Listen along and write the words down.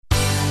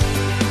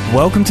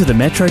Welcome to the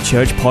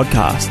Metrochurch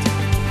podcast.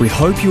 We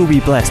hope you will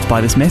be blessed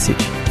by this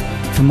message.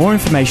 For more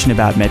information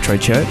about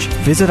Metrochurch,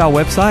 visit our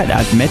website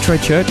at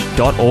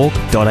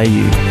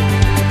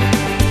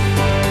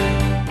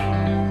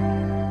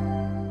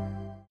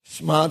metrochurch.org.au.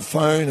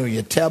 Smartphone or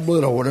your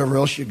tablet or whatever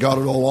else you got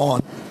it all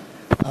on.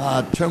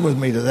 Turn with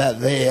me to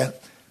that there.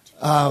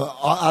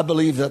 I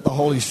believe that the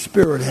Holy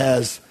Spirit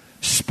has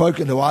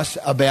spoken to us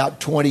about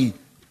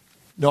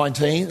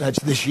 2019. That's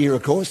this year,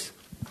 of course,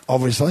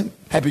 obviously.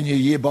 Happy New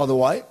Year, by the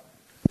way.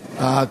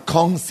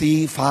 Kong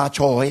Si Fa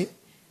Choi.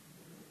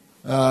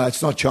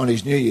 It's not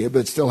Chinese New Year, but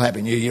it's still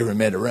Happy New Year in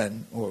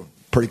Mandarin, or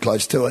pretty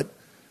close to it.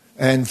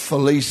 And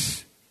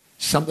Feliz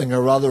something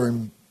or other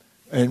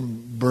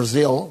in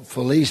Brazil,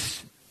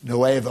 Feliz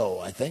Nuevo,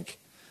 I think,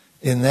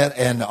 in that.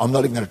 And I'm not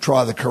even going to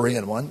try the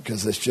Korean one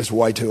because it's just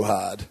way too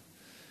hard.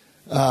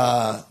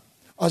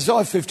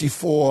 Isaiah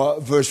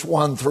 54, verse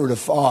 1 through to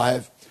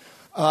 5.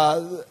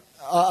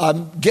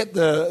 Get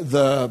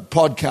the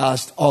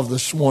podcast of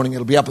this morning.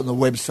 It'll be up on the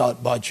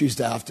website by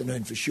Tuesday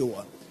afternoon for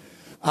sure.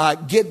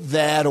 Get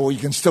that, or you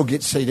can still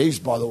get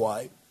CDs, by the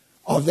way,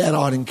 of that.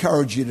 I'd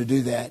encourage you to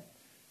do that.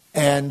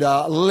 And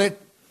let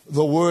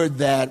the word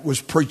that was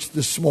preached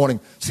this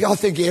morning. See, I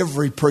think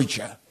every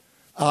preacher,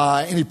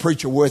 any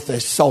preacher worth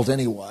their salt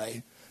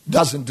anyway,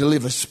 doesn't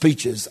deliver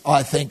speeches.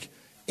 I think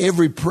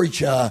every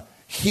preacher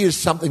hears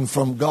something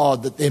from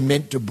God that they're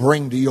meant to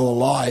bring to your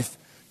life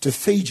to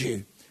feed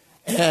you.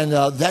 And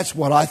that's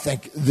what I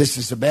think this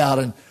is about.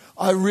 And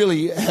I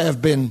really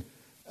have been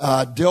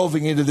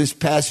delving into this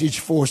passage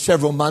for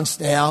several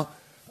months now.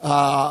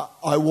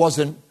 I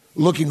wasn't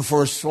looking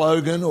for a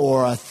slogan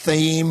or a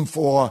theme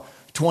for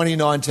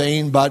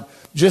 2019, but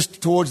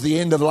just towards the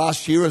end of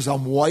last year, as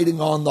I'm waiting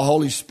on the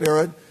Holy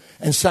Spirit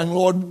and saying,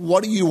 Lord,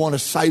 what do you want to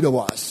say to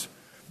us?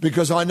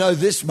 Because I know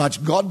this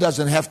much, God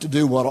doesn't have to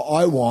do what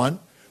I want,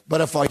 but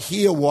if I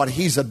hear what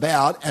he's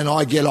about and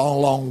I get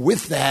along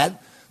with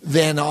that,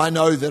 then I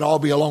know that I'll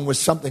be along with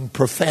something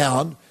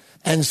profound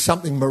and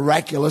something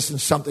miraculous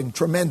and something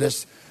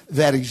tremendous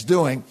that he's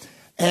doing.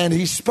 And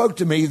he spoke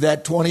to me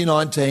that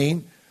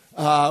 2019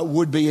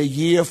 would be a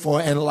year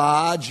for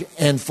enlarge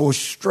and for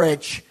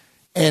stretch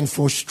and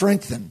for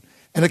strengthen.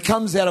 And it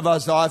comes out of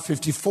Isaiah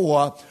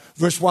 54,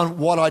 verse 1.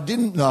 What I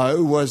didn't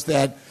know was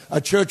that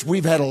a church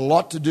we've had a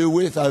lot to do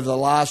with over the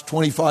last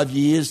 25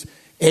 years,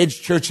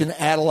 Edge Church in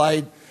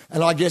Adelaide,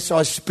 and I guess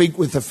I speak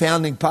with the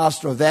founding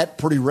pastor of that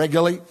pretty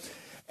regularly.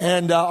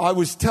 And I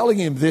was telling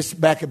him this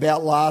back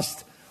about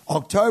last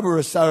October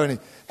or so, and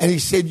he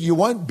said, you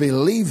won't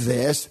believe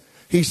this.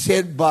 He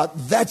said, but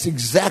that's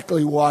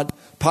exactly what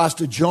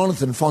Pastor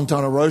Jonathan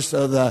Fontana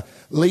Rosa, the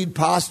lead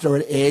pastor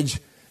at Edge,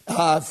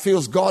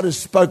 feels God has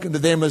spoken to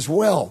them as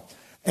well.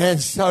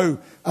 And so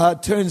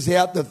it turns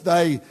out that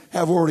they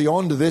have already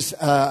on to this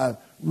and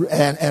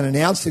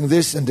announcing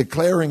this and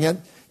declaring it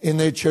in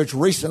their church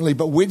recently,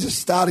 but we're just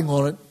starting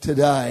on it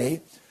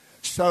today.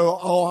 So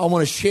I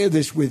want to share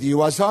this with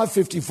you. Isaiah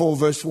 54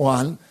 verse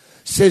 1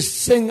 says,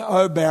 sing,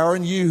 O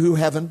barren, you who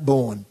haven't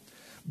borne.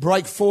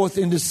 Break forth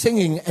into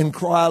singing and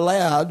cry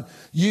aloud,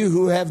 you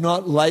who have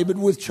not labored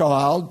with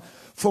child.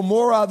 For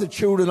more are the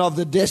children of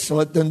the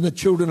desolate than the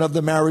children of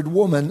the married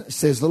woman,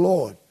 says the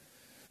Lord.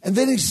 And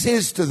then he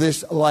says to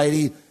this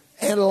lady,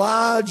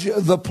 enlarge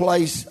the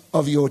place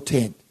of your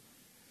tent.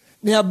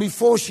 Now,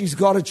 before she's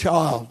got a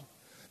child,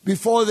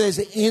 before there's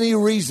any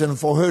reason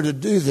for her to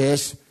do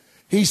this,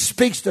 he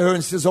speaks to her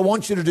and says, I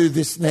want you to do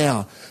this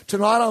now.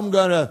 Tonight I'm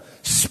going to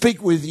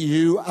speak with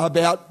you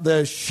about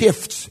the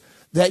shifts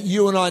that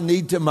you and I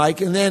need to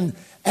make. And then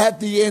at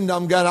the end,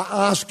 I'm going to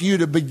ask you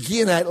to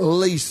begin at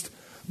least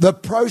the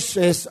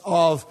process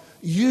of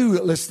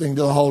you listening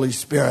to the Holy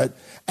Spirit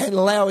and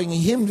allowing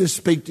him to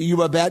speak to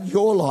you about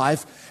your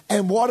life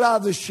and what are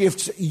the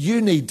shifts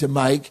you need to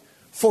make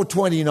for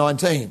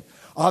 2019.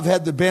 I've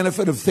had the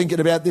benefit of thinking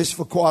about this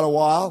for quite a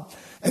while.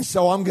 And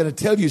so I'm going to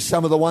tell you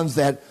some of the ones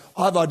that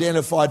I've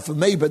identified for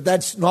me, but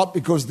that's not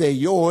because they're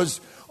yours.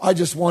 I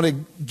just want to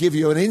give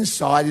you an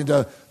insight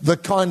into the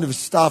kind of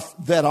stuff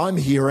that I'm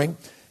hearing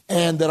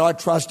and that I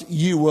trust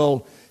you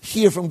will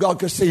hear from God.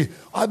 Because see,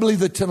 I believe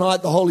that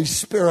tonight the Holy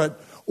Spirit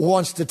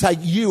wants to take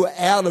you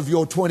out of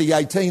your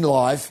 2018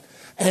 life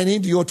and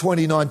into your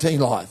 2019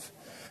 life.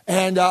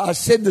 And I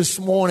said this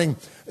morning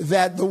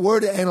that the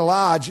word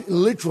enlarge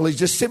literally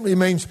just simply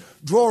means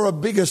draw a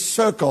bigger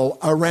circle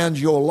around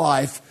your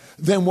life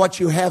than what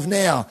you have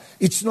now.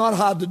 It's not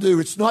hard to do.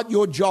 It's not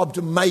your job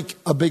to make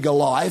a bigger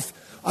life.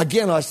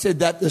 Again, I said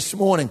that this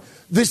morning.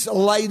 This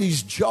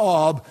lady's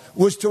job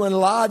was to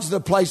enlarge the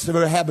place of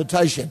her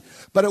habitation,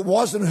 but it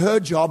wasn't her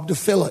job to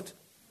fill it.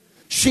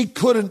 She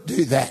couldn't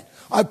do that.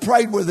 I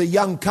prayed with a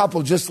young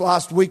couple just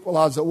last week while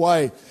I was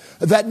away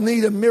that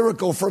need a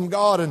miracle from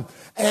God,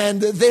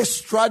 and they're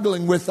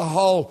struggling with the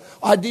whole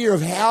idea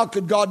of how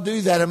could God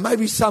do that, and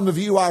maybe some of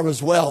you are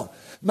as well.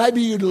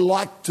 Maybe you'd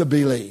like to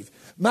believe.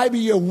 Maybe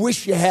you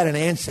wish you had an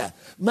answer.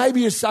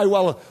 Maybe you say,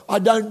 well, I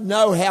don't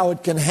know how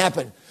it can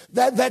happen.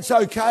 That's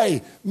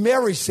okay.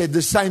 Mary said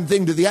the same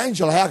thing to the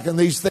angel. How can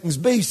these things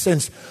be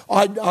since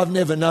I've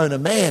never known a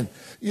man?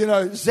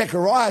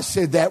 Zechariah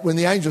said that when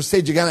the angel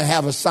said, you're going to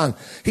have a son.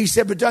 He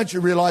said, but don't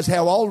you realize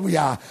how old we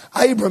are?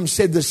 Abram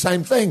said the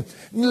same thing.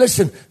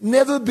 Listen,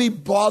 never be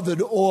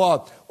bothered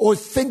or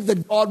think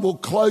that God will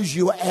close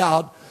you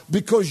out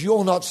because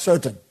you're not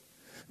certain.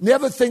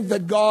 Never think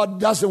that God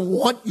doesn't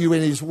want you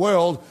in his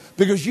world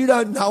because you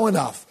don't know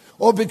enough,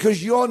 or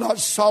because you're not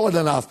solid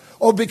enough,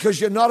 or because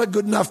you're not a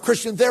good enough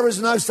Christian. There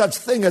is no such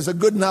thing as a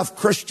good enough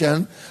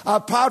Christian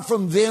apart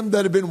from them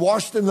that have been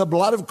washed in the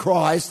blood of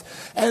Christ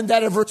and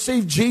that have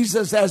received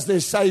Jesus as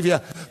their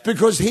Savior,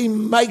 because he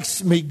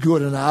makes me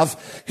good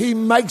enough. He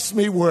makes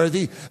me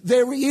worthy.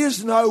 There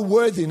is no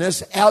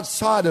worthiness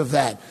outside of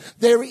that.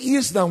 There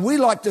is none. We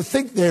like to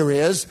think there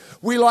is.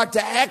 We like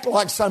to act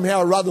like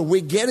somehow or other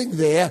we're getting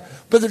there.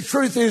 But the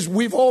truth is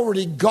we've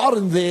already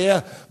gotten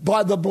there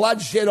by the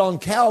blood shed on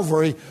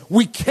Calvary.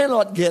 We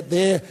cannot get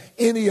there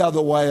any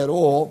other way at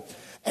all.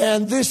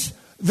 And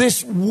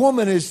this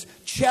woman is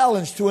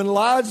challenged to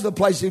enlarge the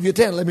place of your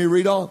tent. Let me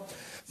read on.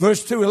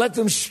 Verse 2, let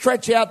them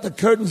stretch out the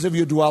curtains of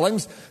your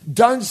dwellings.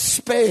 Don't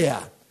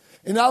spare.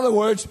 In other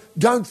words,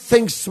 don't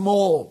think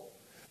small.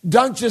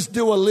 Don't just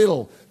do a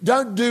little.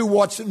 Don't do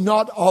what's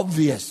not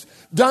obvious.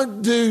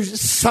 Don't do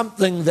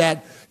something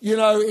that,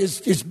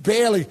 is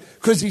barely,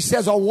 because he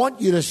says, I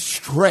want you to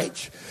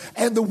stretch.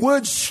 And the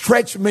word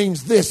stretch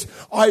means this: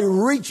 I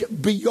reach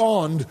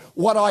beyond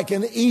what I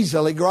can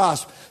easily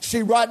grasp.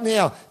 See, right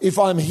now, if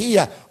I'm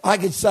here, I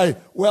could say,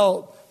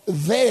 well,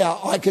 there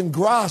I can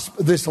grasp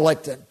this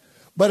lectern.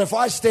 But if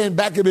I stand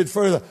back a bit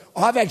further,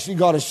 I've actually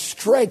got to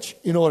stretch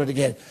in order to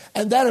get it.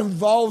 And that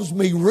involves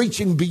me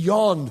reaching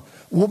beyond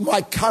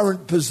my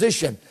current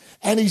position.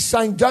 And he's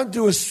saying, don't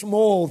do a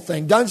small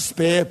thing. Don't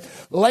spare.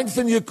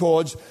 Lengthen your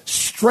cords.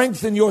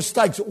 Strengthen your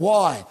stakes.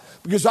 Why?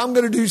 Because I'm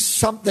going to do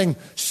something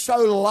so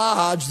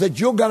large that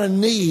you're going to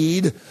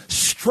need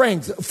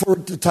strength for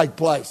it to take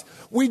place.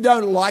 We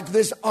don't like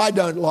this. I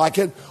don't like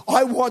it.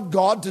 I want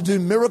God to do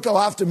miracle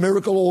after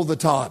miracle all the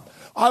time.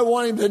 I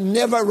want him to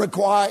never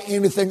require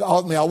anything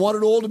of me. I want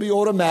it all to be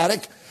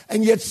automatic.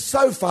 And yet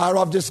so far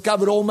I've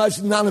discovered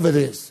almost none of it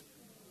is.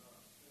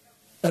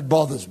 That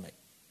bothers me.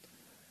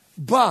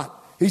 But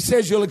he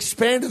says you'll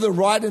expand to the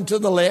right and to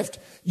the left,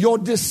 your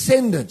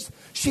descendants.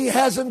 She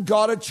hasn't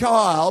got a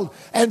child.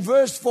 And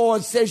verse 4,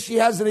 it says she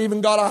hasn't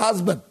even got a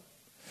husband.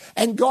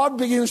 And God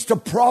begins to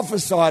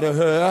prophesy to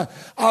her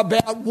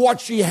about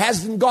what she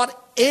hasn't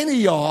got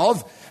any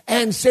of,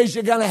 and says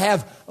you're going to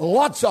have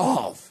lots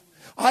of.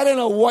 I don't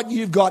know what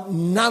you've got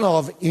none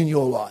of in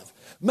your life.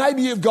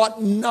 Maybe you've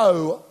got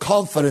no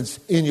confidence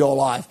in your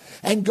life.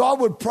 And God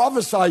would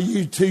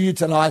prophesy to you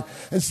tonight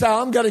and say,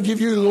 I'm going to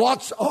give you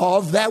lots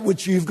of that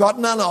which you've got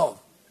none of.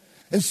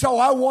 And so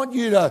I want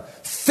you to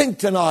think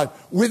tonight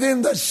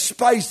within the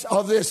space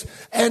of this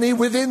and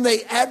within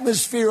the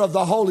atmosphere of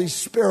the Holy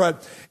Spirit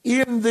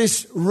in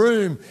this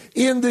room,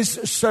 in this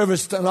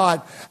service tonight.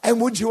 And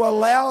would you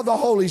allow the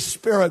Holy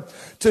Spirit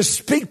to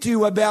speak to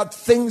you about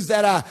things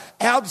that are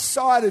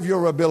outside of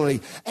your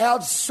ability,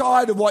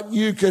 outside of what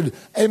you could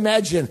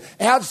imagine,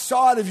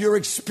 outside of your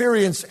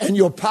experience and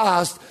your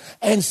past,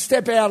 and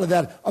step out of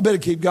that. I better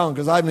keep going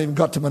because I haven't even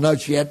got to my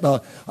notes yet,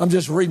 but I'm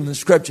just reading the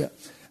scripture.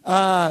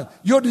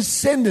 Your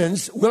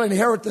descendants will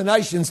inherit the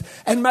nations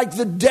and make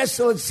the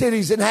desolate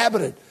cities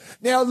inhabited.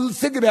 Now,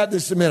 think about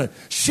this a minute.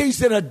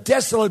 She's in a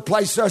desolate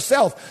place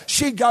herself.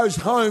 She goes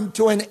home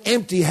to an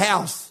empty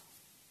house.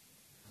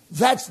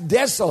 That's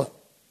desolate.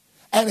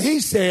 And he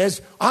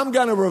says, I'm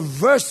going to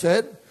reverse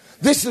it.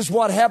 This is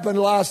what happened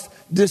last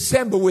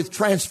December with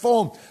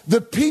Transform.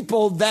 The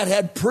people that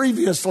had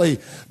previously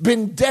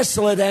been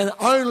desolate and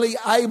only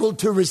able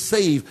to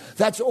receive,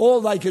 that's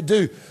all they could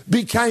do,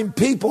 became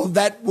people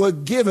that were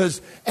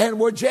givers and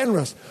were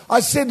generous. I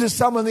said to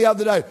someone the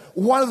other day,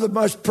 one of the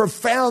most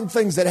profound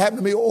things that happened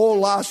to me all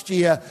last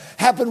year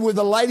happened with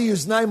a lady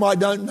whose name I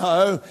don't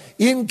know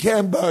in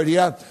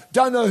Cambodia.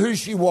 Don't know who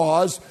she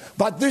was,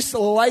 but this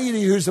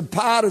lady who's a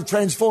part of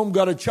Transform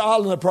got a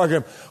child in the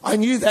program. I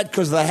knew that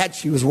because of the hat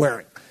she was wearing.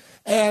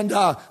 And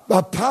a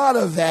part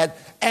of that,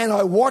 and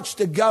I watched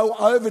her go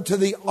over to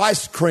the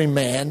ice cream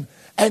man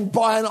and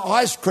buy an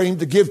ice cream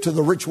to give to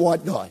the rich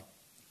white guy.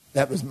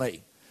 That was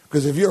me.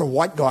 Because if you're a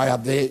white guy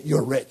up there,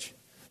 you're rich.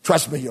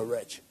 Trust me, you're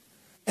rich.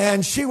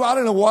 And I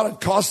don't know what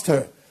it cost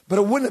her, but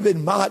it wouldn't have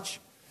been much.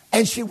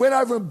 And she went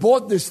over and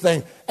bought this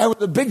thing, and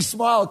with a big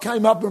smile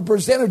came up and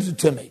presented it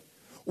to me.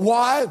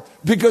 Why?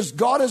 Because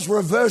God has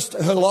reversed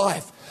her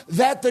life.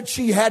 That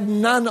she had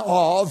none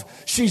of,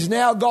 she's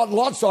now got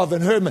lots of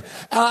in her,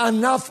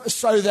 enough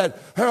so that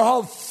her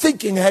whole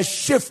thinking has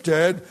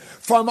shifted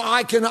from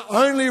I can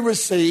only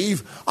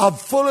receive, I'm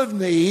full of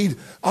need,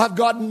 I've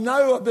got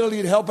no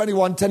ability to help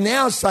anyone, to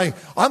now saying,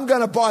 I'm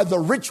going to buy the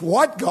rich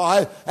white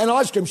guy an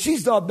ice cream.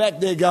 She's not back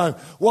there going,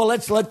 well,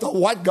 let's let the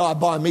white guy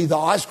buy me the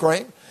ice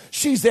cream.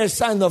 She's there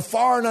saying, the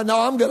foreigner,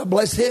 no, I'm going to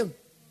bless him.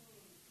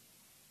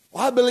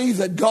 I believe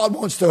that God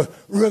wants to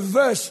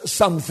reverse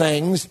some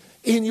things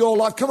in your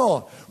life. Come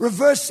on,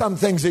 reverse some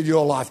things in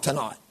your life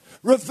tonight.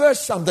 Reverse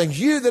some things.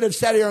 You that have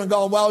sat here and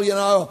gone, well, you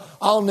know,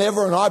 I'll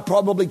never and I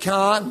probably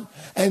can't.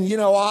 And, you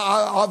know,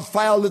 I've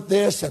failed at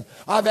this and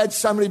I've had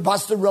so many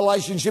busted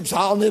relationships,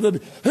 I'll never be.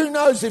 Who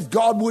knows if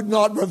God would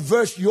not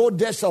reverse your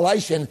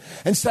desolation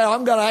and say,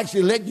 I'm going to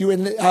actually let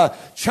you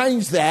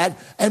change that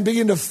and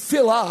begin to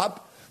fill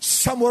up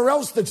somewhere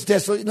else that's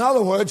desolate. In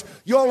other words,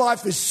 your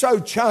life is so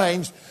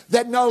changed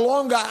that no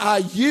longer are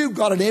you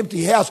got an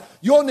empty house.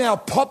 You're now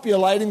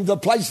populating the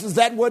places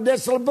that were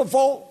desolate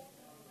before.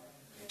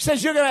 He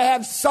says you're going to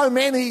have so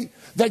many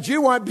that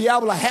you won't be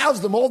able to house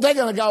them all. They're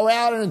going to go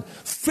out and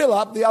fill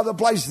up the other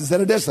places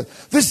that are desolate.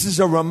 This is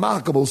a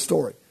remarkable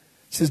story.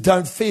 He says,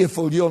 don't fear,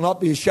 for you'll not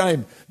be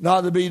ashamed,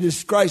 neither be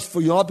disgraced, for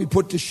you'll not be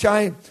put to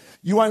shame.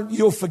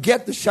 You'll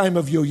forget the shame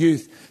of your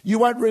youth. You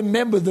won't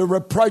remember the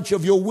reproach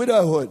of your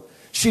widowhood.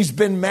 She's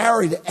been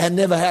married and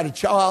never had a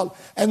child.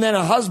 And then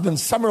her husband,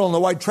 somewhere on the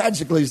way,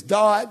 tragically has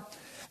died.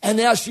 And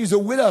now she's a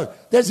widow.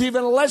 There's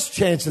even less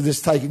chance of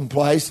this taking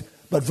place.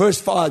 But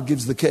verse 5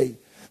 gives the key. It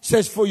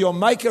says, for your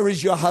maker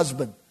is your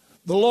husband.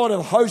 The Lord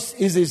of hosts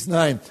is his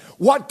name.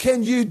 What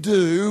can you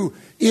do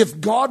if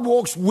God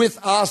walks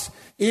with us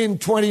in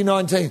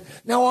 2019?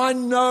 Now, I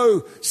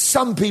know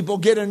some people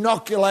get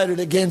inoculated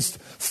against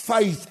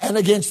faith and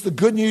against the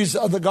good news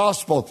of the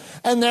gospel,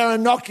 and they're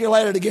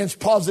inoculated against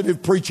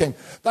positive preaching.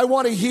 They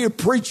want to hear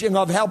preaching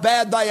of how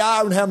bad they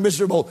are and how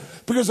miserable,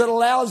 because it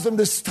allows them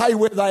to stay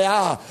where they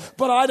are.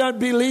 But I don't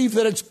believe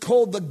that it's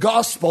called the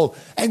gospel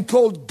and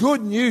called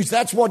good news.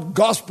 That's what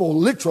gospel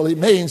literally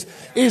means,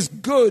 is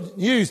good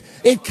news.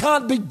 It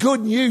can't be good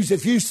news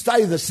if you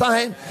stay the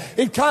same.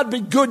 It can't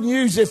be good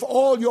news if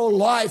all your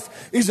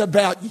life is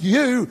about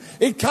you.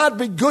 It can't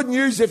be good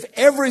news if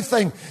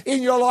everything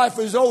in your life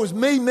is always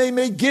me,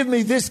 give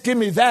me this, give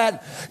me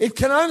that. It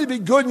can only be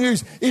good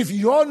news if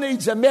your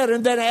needs are met,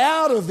 and then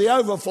out of the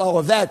overflow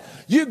of that,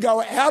 you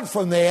go out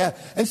from there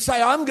and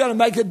say, I'm going to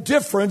make a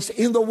difference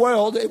in the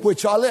world in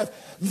which I live.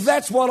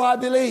 That's what I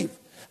believe.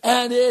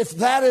 And if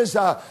that is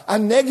a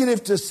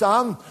negative to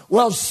some,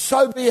 well,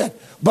 so be it.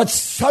 But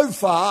so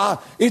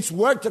far, it's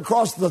worked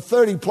across the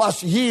 30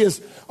 plus years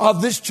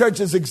of this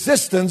church's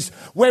existence,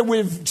 where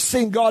we've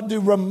seen God do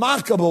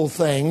remarkable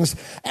things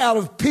out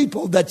of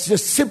people that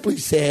just simply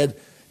said,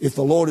 if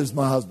the Lord is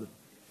my husband,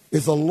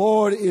 if the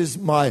Lord is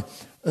my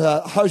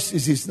host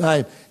is his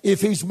name,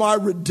 if he's my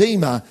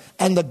redeemer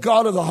and the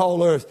God of the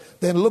whole earth,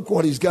 then look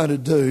what he's going to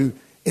do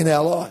in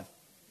our life.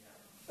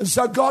 And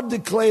so God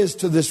declares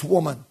to this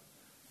woman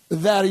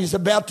that he's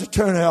about to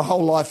turn her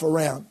whole life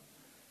around,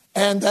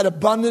 and that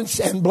abundance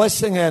and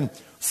blessing and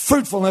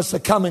fruitfulness are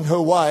coming her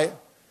way.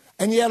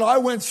 And yet I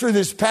went through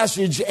this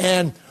passage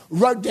and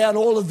wrote down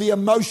all of the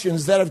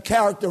emotions that have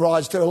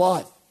characterized her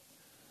life.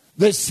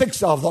 There's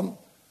 6 of them.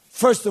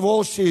 First of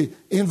all,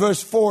 in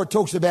verse 4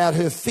 talks about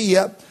her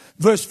fear.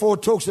 Verse 4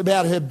 talks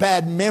about her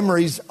bad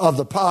memories of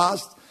the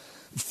past.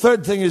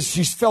 Third thing is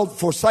she's felt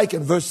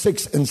forsaken, verse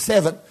 6 and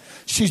 7.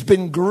 She's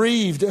been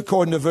grieved,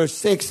 according to verse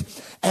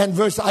 6. And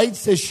verse 8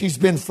 says she's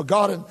been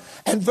forgotten.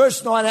 And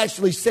verse 9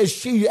 actually says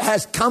she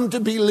has come to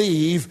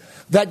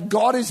believe that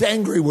God is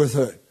angry with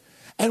her.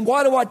 And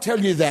why do I tell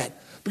you that?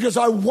 Because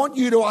I want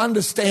you to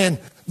understand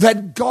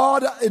that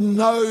God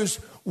knows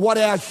what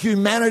our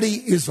humanity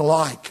is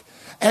like.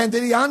 And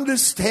that he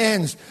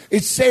understands,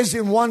 it says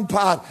in one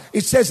part,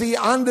 it says he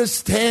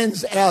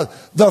understands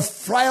the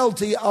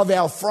frailty of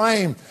our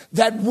frame,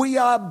 that we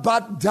are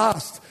but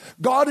dust.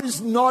 God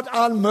is not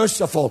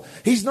unmerciful.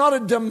 He's not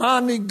a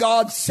demanding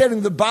God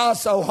setting the bar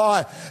so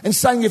high and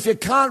saying, if you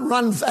can't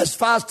run as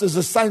fast as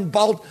Usain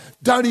Bolt,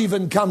 don't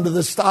even come to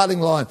the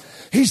starting line.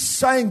 He's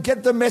saying,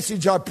 get the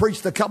message I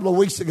preached a couple of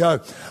weeks ago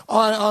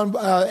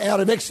out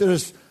of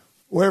Exodus,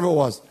 wherever it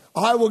was.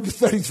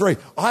 33.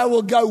 I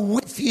will go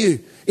with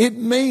you. It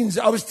means,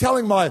 I was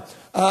telling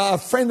a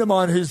friend of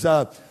mine who's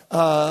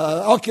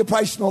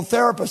occupational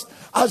therapist,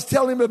 I was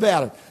telling him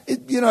about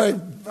it.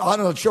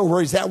 I'm not sure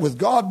where he's at with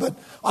God, but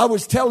I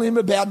was telling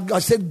him I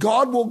said,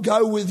 God will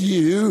go with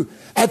you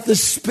at the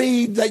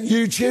speed that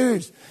you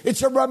choose.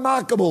 It's a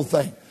remarkable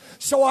thing.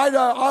 So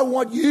I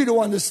want you to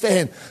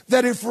understand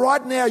that if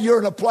right now you're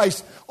in a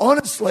place,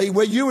 honestly,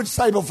 where you would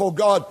say before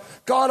God,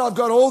 I've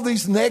got all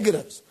these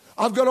negatives.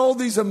 I've got all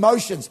these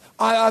emotions.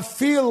 I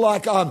feel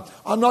like I'm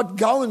not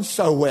going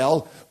so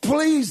well.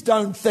 Please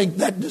don't think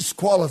that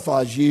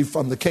disqualifies you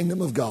from the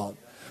kingdom of God,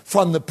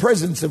 from the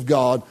presence of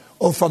God,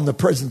 or from the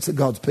presence of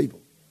God's people.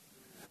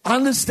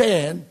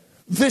 Understand,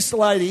 this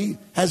lady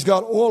has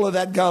got all of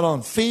that going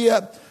on.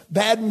 Fear,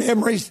 bad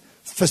memories,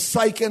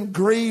 forsaken,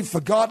 grieved,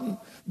 forgotten.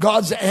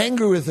 God's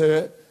angry with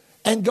her.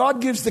 And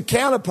God gives the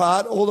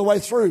counterpart all the way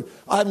through.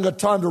 I haven't got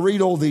time to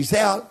read all these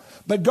out.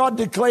 But God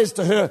declares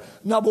to her,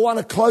 number one,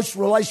 a close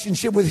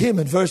relationship with him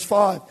in verse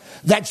 5.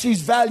 That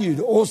she's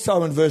valued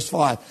also in verse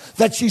 5.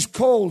 That she's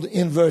called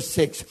in verse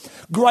 6.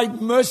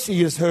 Great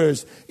mercy is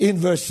hers in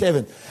verse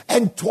 7.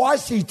 And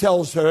twice he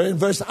tells her in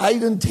verse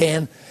 8 and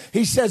 10,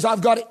 he says,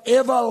 I've got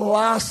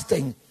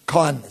everlasting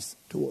kindness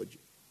toward you.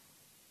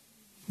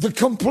 The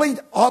complete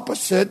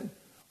opposite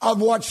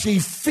of what she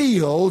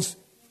feels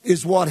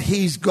is what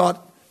he's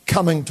got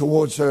coming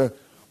towards her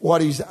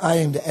what he's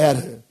aimed at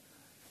her.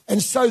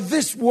 And so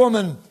this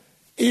woman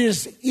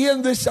is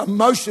in this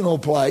emotional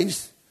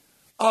place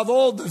of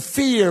all the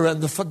fear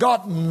and the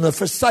forgotten and the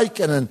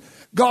forsaken, and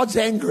God's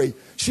angry.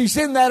 She's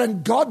in that,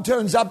 and God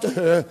turns up to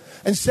her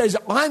and says,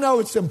 I know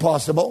it's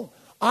impossible.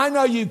 I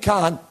know you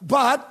can't,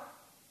 but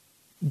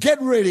get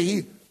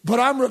ready, but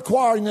I'm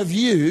requiring of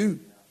you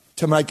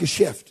to make a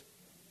shift.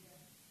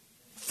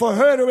 For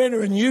her to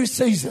enter a new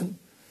season,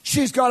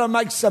 she's got to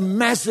make some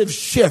massive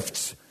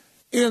shifts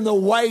in the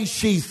way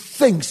she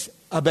thinks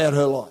about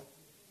her life.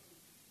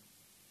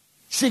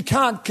 She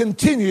can't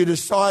continue to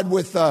side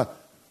with the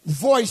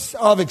voice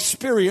of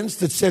experience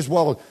that says,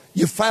 well,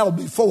 you failed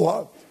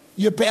before,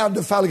 you're bound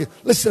to fail again.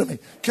 Listen to me.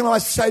 Can I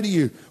say to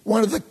you,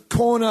 one of the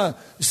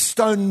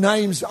cornerstone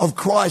names of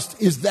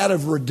Christ is that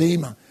of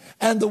Redeemer.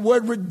 And the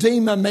word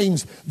Redeemer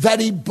means that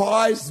he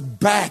buys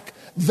back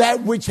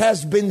that which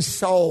has been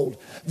sold,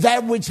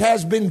 that which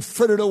has been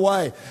frittered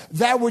away,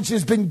 that which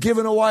has been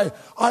given away.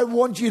 I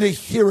want you to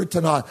hear it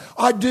tonight.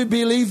 I do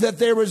believe that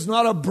there is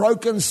not a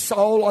broken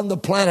soul on the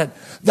planet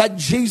that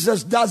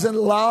Jesus doesn't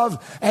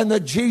love, and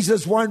that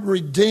Jesus won't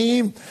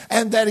redeem,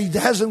 and that he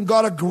hasn't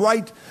got a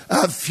great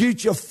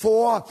future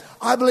for.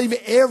 I believe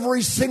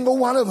every single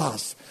one of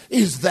us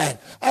is that.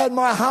 And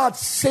my heart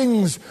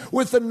sings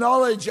with the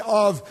knowledge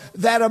of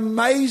that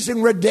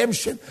amazing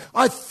redemption.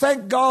 I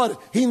thank God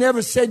he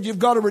never said you've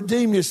got to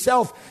redeem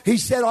yourself. He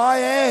said, I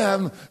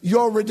am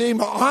your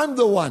Redeemer. I'm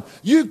the one.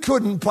 You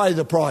couldn't pay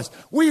the price.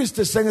 We used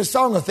to sing a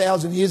song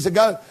 1,000 years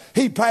ago.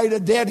 He paid a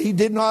debt he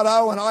did not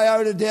owe, and I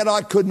owed a debt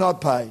I could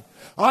not pay.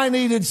 I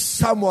needed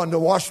someone to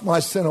wash my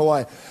sin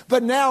away.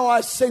 But now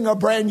I sing a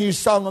brand new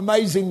song,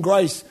 Amazing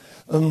Grace.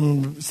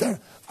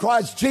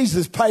 Christ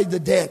Jesus paid the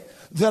debt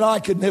that I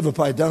could never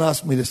pay. Don't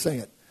ask me to sing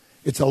it.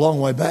 It's a long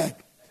way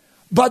back.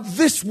 But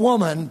this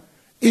woman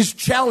is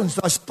challenged.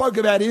 I spoke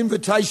about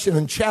invitation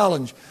and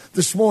challenge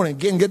this morning.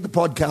 Again, get the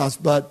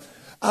podcast. But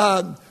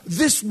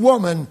this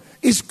woman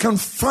is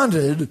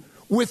confronted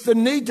with the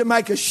need to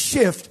make a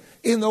shift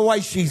in the way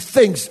she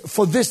thinks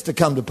for this to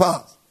come to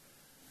pass.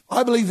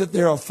 I believe that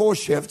there are 4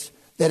 shifts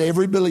that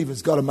every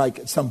believer's got to make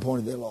at some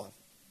point in their life.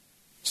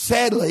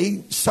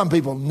 Sadly, some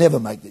people never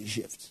make these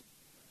shifts.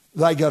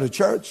 They go to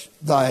church,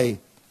 they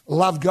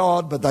love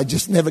God, but they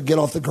just never get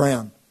off the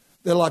ground.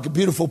 They're like a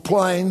beautiful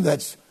plane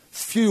that's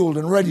fueled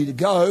and ready to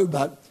go,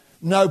 but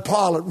no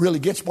pilot really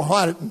gets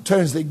behind it and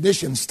turns the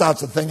ignition,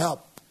 starts the thing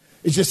up.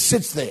 It just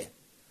sits there.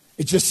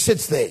 It just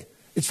sits there.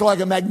 It's like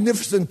a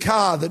magnificent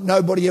car that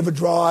nobody ever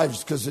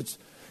drives, because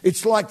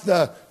it's like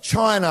the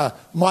china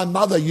my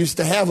mother used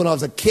to have when I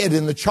was a kid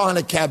in the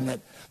china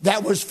cabinet.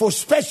 That was for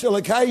special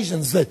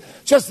occasions, that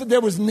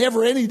there was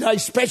never any day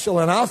special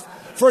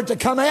enough for it to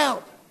come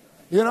out,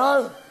 you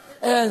know?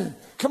 And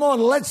come on,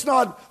 let's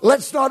not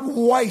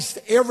waste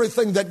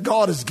everything that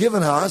God has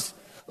given us.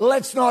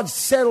 Let's not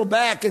settle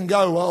back and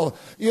go, well,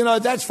 you know,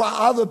 that's for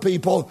other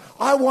people.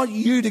 I want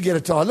you to get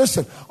a time.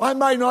 Listen, I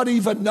may not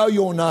even know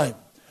your name.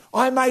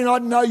 I may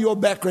not know your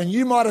background.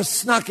 You might have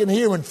snuck in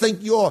here and think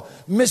you're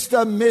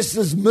Mr.,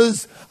 Mrs.,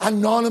 Ms.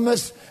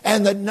 Anonymous,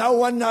 and that no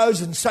one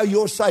knows, and so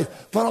you're safe.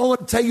 But I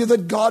want to tell you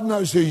that God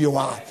knows who you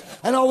are.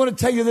 And I want to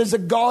tell you there's a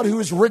God who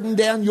has written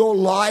down your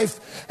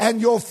life and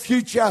your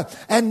future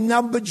and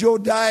numbered your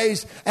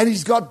days. And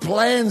he's got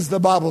plans, the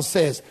Bible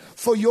says,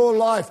 for your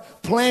life.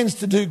 Plans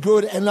to do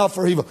good and not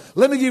for evil.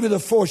 Let me give you the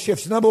 4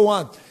 shifts. Number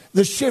 1,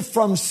 the shift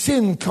from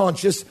sin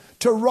conscious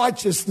to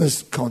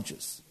righteousness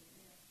conscious.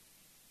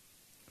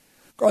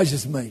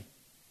 Gracious me.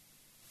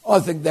 I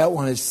think that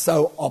one is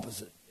so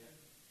opposite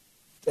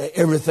to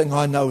everything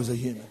I know as a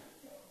human.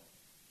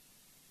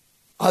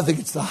 I think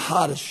it's the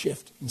hardest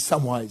shift in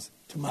some ways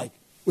to make.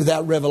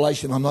 Without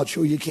revelation, I'm not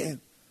sure you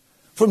can.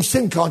 From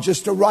sin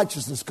conscious to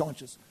righteousness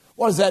conscious.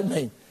 What does that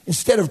mean?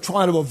 Instead of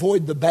trying to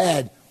avoid the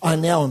bad, I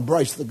now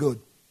embrace the good.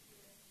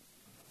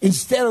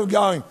 Instead of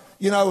going,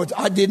 you know,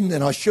 I didn't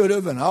and I should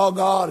have, and oh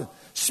God,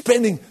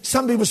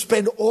 some people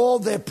spend all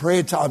their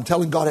prayer time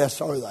telling God how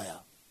sorry they are.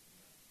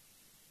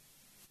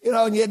 You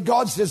know, and yet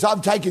God says,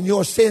 I've taken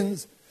your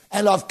sins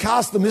and I've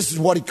cast them. This is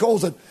what he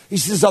calls it. He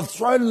says, I've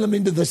thrown them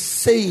into the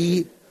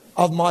sea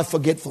of my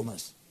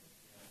forgetfulness.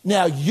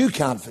 Now, you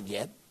can't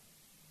forget,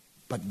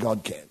 but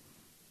God can.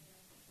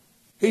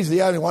 He's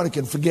the only one who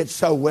can forget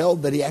so well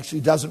that he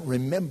actually doesn't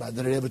remember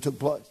that it ever took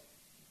place.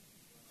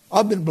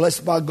 I've been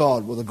blessed by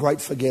God with a great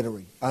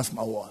forgettery. Ask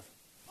my wife.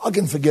 I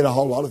can forget a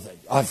whole lot of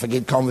things. I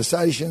forget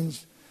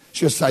conversations.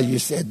 She'll say, you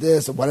said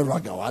this or whatever. I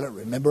go, I don't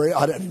remember it.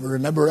 I don't even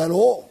remember it at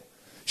all.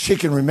 She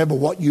can remember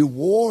what you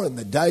wore and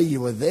the day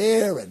you were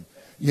there. And,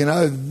 you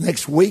know,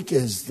 next week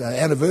is the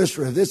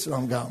anniversary of this. And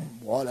I'm going,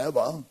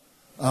 whatever.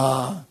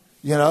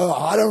 You know,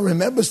 I don't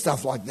remember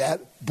stuff like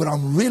that. But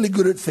I'm really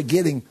good at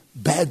forgetting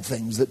bad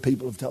things that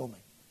people have told me.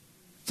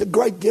 It's a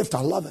great gift.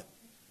 I love it.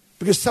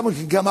 Because someone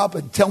can come up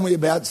and tell me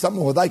about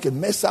something, or they can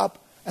mess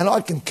up, and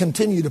I can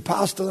continue to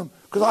pass to them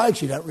because I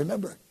actually don't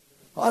remember it.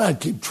 I don't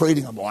keep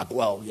treating them like,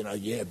 well, you know,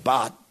 yeah,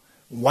 but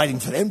waiting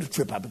for them to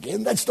trip up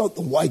again. That's not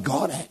the way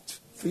God acts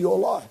for your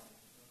life.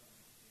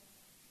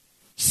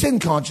 sin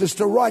conscious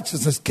to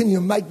righteousness. Can you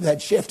make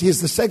that shift?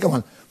 Here's the second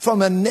one.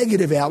 From a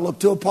negative outlook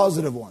to a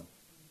positive one.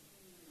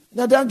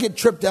 Now, don't get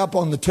tripped up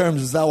on the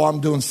terms as though I'm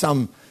doing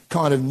some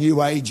kind of new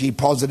agey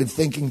positive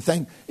thinking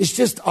thing. It's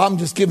just, I'm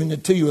just giving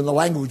it to you in the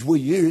language we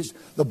use.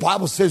 The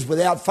Bible says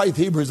without faith,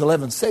 Hebrews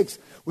 11:6,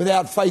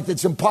 without faith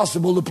it's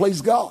impossible to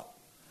please God.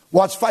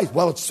 What's faith?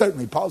 Well, it's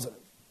certainly positive.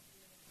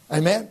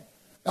 Amen?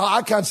 Now,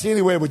 I can't see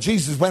anywhere where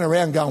Jesus went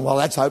around going, well,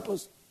 that's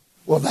hopeless.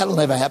 Well, that'll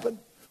never happen.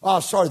 Oh,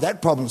 sorry,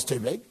 that problem's too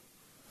big.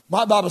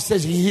 My Bible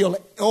says he healed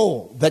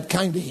all that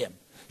came to him.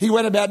 He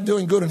went about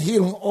doing good and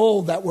healing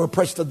all that were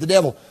oppressed of the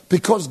devil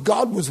because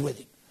God was with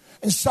him.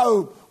 And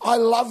so I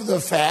love the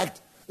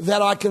fact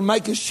that I can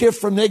make a shift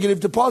from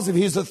negative to positive.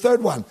 Here's the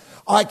third one.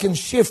 I can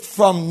shift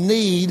from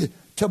need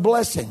to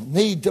blessing,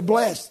 need to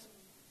blessed.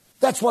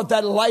 That's what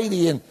that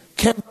lady in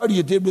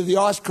Cambodia did with the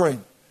ice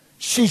cream.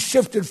 She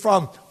shifted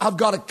from, I've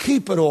got to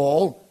keep it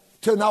all,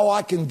 to no,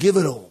 I can give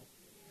it all.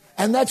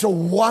 And that's a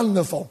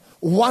wonderful,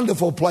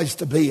 wonderful place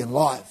to be in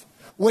life,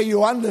 where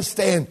you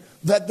understand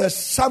that the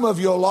sum of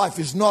your life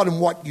is not in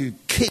what you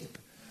keep,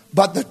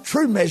 but the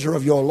true measure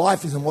of your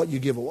life is in what you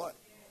give away.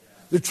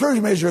 The true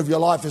measure of your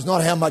life is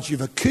not how much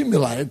you've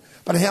accumulated,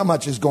 but how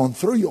much has gone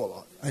through your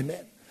life.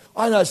 Amen.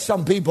 I know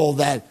some people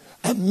that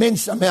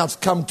immense amounts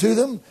come to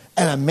them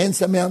and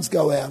immense amounts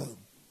go out of them.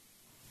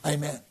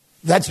 Amen.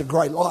 That's a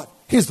great life.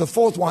 Here's the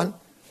fourth one.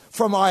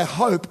 From I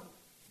hope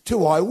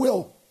to I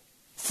will.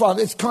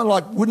 It's kind of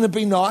like, wouldn't it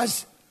be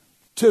nice,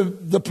 to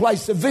the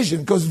place of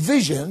vision? Because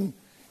vision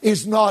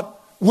is not,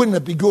 wouldn't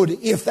it be good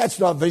if that's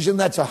not vision,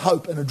 that's a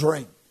hope and a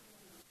dream.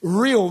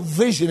 Real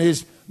vision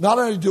is not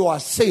only do I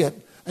see it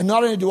and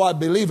not only do I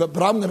believe it,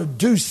 but I'm going to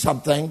do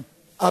something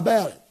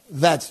about it.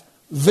 That's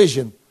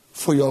vision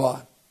for your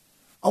life.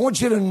 I want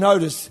you to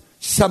notice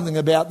something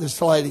about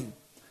this lady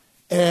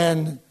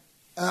and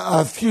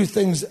a few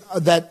things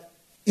that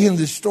in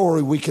this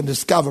story we can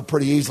discover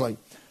pretty easily.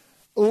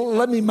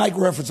 Let me make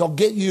reference. I'll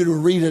get you to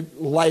read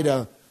it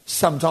later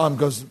sometime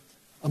because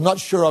I'm not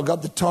sure I've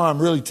got the time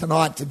really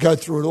tonight to go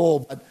through it all.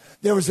 But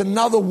there was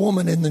another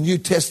woman in the New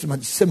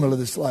Testament similar to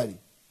this lady.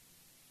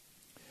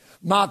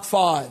 Mark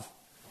 5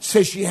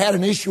 says she had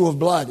an issue of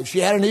blood. If she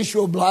had an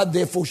issue of blood,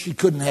 therefore she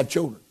couldn't have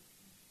children,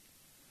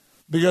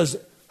 because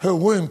her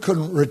womb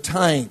couldn't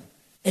retain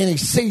any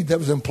seed that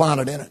was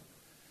implanted in it.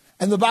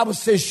 And the Bible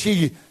says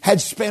she had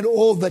spent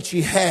all that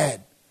she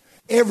had,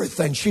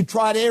 everything. She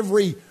tried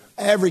every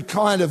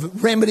kind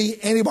of remedy.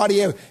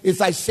 Anybody, if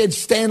they said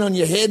stand on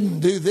your head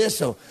and do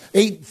this or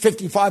eat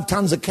 55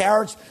 tons of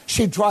carrots,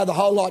 she'd try the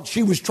whole lot.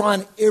 She was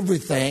trying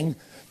everything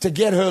to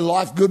get her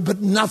life good,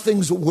 but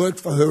nothing's worked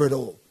for her at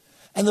all.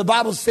 And the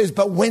Bible says,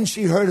 but when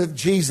she heard of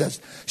Jesus,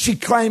 she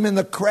came in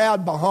the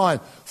crowd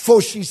behind,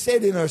 for she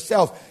said in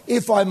herself,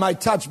 if I may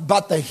touch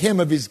but the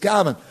hem of his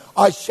garment,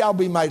 I shall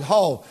be made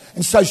whole.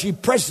 And so she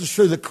presses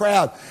through the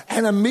crowd,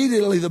 and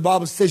immediately the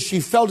Bible says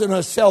she felt in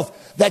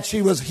herself that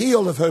she was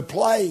healed of her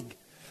plague.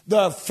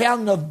 The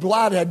fountain of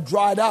blood had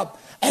dried up,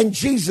 and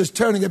Jesus,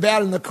 turning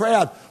about in the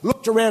crowd,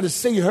 looked around to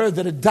see her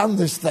that had done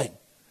this thing.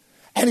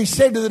 And he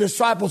said to the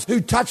disciples,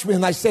 who touched me?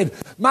 And they said,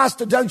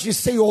 Master, don't you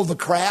see all the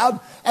crowd?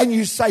 And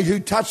you say, who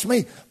touched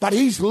me? But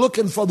he's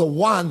looking for the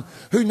one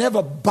who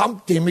never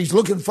bumped him. He's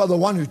looking for the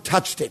one who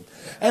touched him.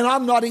 And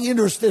I'm not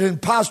interested in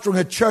pastoring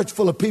a church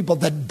full of people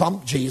that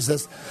bump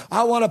Jesus.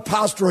 I want to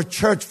pastor a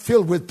church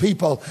filled with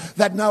people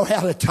that know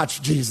how to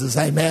touch Jesus.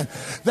 Amen.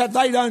 That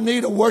they don't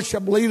need a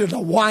worship leader to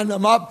wind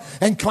them up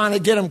and kind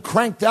of get them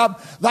cranked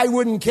up. They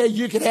wouldn't care.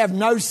 You could have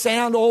no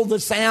sound, all the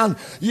sound.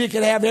 You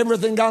could have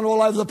everything going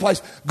all over the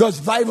place,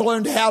 because they've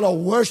learned how to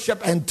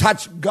worship and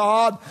touch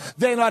God.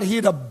 They're not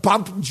here to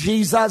bump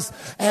Jesus.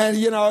 And,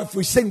 you know, if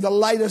we sing the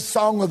latest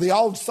song or the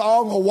old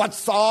song or what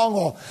song,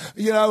 or,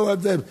 you know,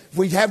 if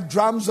we have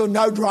drums or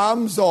no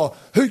drums, or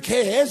who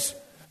cares?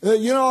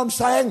 You know what I'm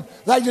saying?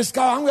 They just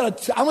go, I'm going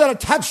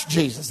to touch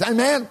Jesus.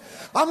 Amen.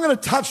 I'm going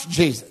to touch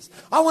Jesus.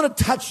 I want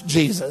to touch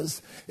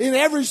Jesus in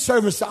every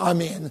service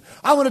I'm in.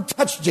 I want to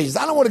touch Jesus.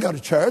 I don't want to go to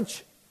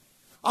church.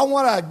 I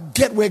want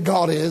to get where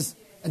God is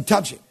and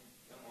touch him.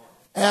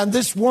 And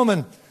this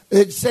woman,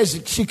 it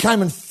says she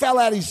came and fell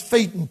at his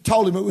feet and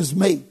told him it was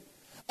me.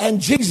 And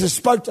Jesus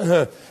spoke to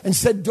her and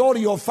said, daughter,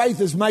 your faith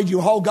has made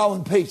you whole. Go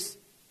in peace.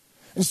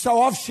 And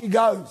so off she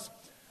goes.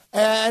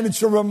 And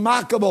it's a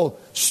remarkable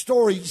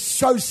story,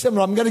 so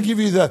similar. I'm going to give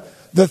you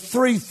the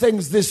three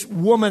things this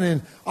woman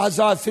in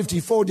Isaiah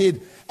 54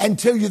 did and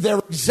tell you they're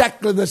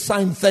exactly the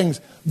same things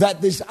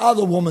that this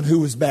other woman who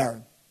was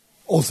barren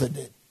also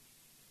did.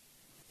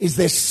 Is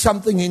there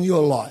something in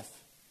your life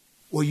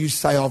where you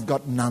say, I've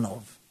got none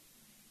of?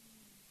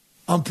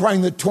 I'm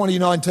praying that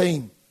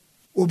 2019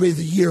 will be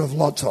the year of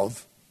lots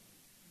of.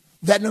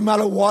 That no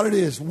matter what it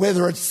is,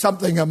 whether it's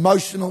something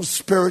emotional,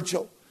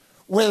 spiritual,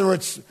 whether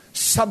it's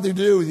something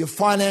to do with your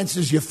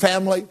finances, your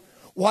family,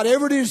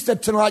 whatever it is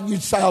that tonight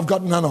you'd say, I've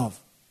got none of.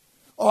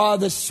 Oh,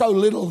 there's so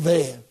little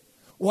there.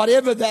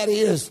 Whatever that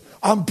is,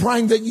 I'm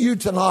praying that you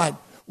tonight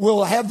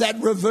will have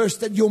that reverse,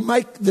 that you'll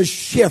make the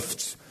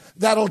shifts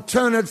that'll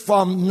turn it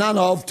from none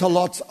of to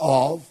lots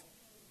of.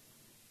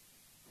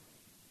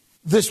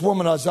 This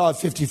woman, Isaiah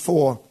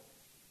 54,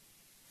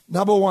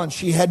 number one,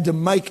 she had to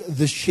make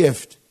the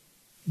shift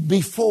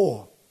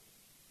before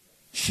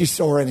she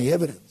saw any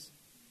evidence.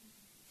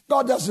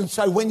 God doesn't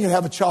say when you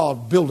have a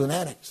child, build an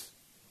annex,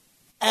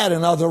 add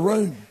another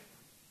room.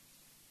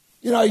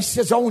 You know, he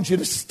says, I want you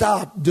to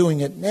start doing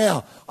it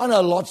now. I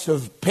know lots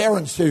of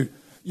parents who,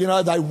 you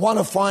know, they want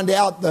to find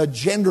out the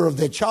gender of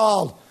their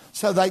child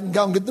so they can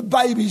go and get the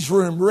baby's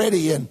room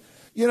ready and,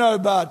 you know,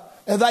 but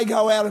they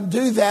go out and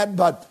do that,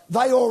 but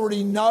they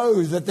already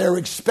know that they're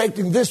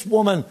expecting this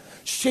woman.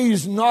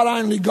 She's not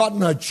only got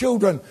no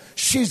children,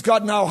 she's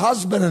got no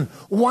husband. And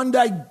one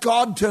day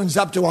God turns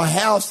up to her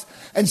house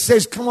and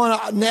says, come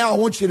on, now I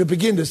want you to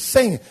begin to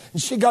sing.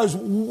 And she goes,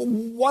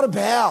 what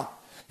about?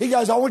 He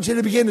goes, I want you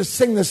to begin to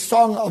sing the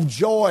song of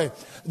joy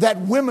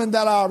that women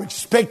that are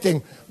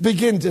expecting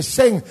begin to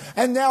sing.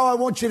 And now I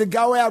want you to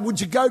go out. Would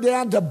you go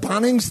down to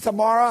Bunnings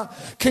tomorrow?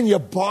 Can you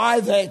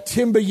buy the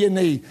timber you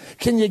need?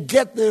 Can you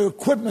get the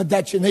equipment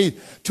that you need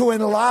to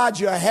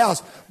enlarge your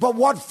house? But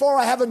what for?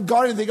 I haven't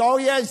got anything. Oh,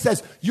 yeah, he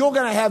says, you're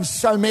going to have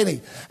so many.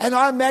 And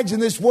I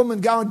imagine this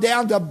woman going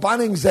down to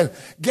Bunnings and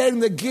getting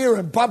the gear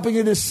and bumping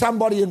into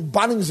somebody in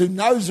Bunnings who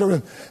knows her.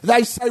 And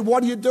they say,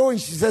 what are you doing?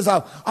 She says,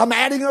 oh, I'm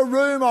adding a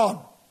room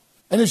on.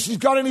 And if she's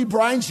got any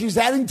brains, she's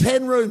adding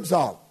 10 rooms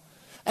on.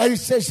 And he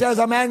says,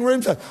 I'm adding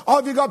rooms on. Oh,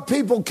 have you got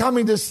people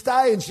coming to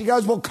stay? And she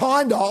goes, well,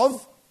 kind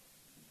of.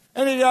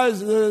 And he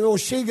goes, or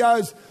she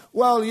goes,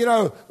 well, you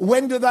know,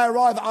 when do they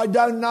arrive? I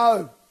don't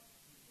know.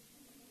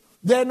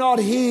 They're not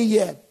here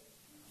yet.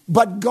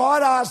 But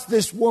God asked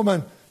this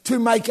woman to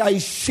make a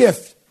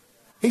shift.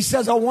 He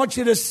says, I want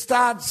you to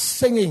start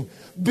singing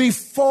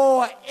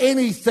before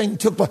anything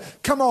took place.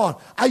 Come on,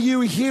 are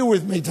you here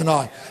with me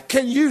tonight?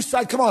 Can you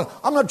say, come on,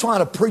 I'm not trying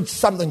to preach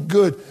something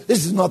good.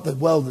 This is not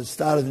the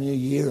start of the new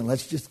year, and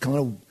let's just kind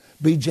of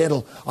be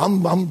gentle.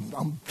 Amen.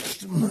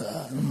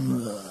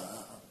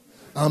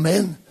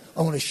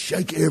 I want to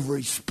shake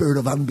every spirit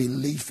of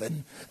unbelief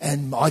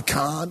and I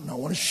can't. And I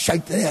want to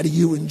shake that out of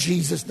you in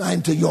Jesus'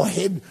 name till your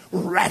head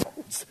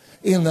rattles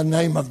in the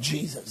name of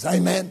Jesus.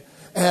 Amen.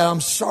 And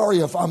I'm sorry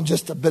if I'm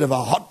just a bit of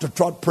a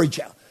hot-to-trot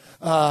preacher.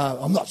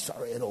 I'm not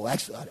sorry at all,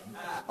 actually.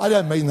 I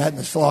don't mean that in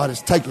the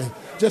slightest.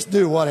 Just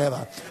do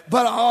whatever.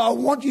 But I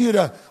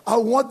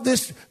want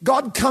this.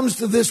 God comes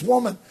to this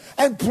woman.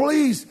 And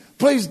please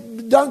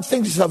don't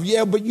think to yourself,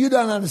 yeah, but you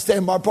don't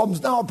understand my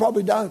problems. No, I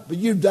probably don't. But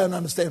you don't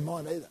understand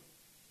mine either.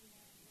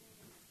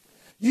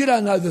 You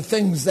don't know the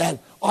things that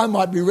I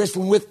might be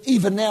wrestling with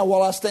even now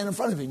while I stand in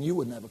front of you. And you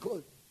wouldn't have a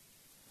clue.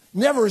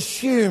 Never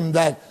assume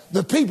that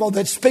the people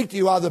that speak to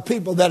you are the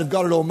people that have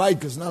got it all made,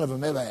 because none of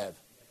them ever have.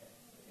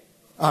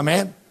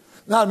 Amen.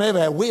 None of them ever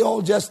have. We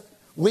all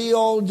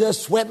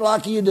just sweat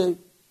like you do.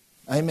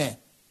 Amen.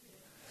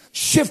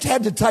 Shift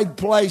had to take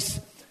place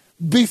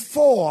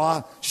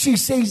before she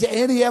sees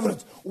any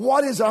evidence.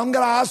 What is it? I'm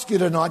going to ask you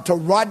tonight to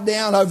write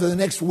down over the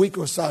next week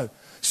or so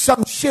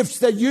some shifts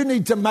that you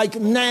need to make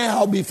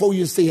now before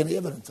you see any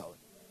evidence of it.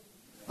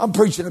 I'm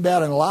preaching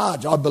about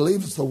Enlarge. I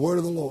believe it's the word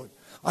of the Lord.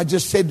 I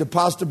just said to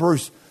Pastor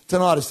Bruce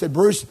tonight, I said,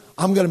 Bruce,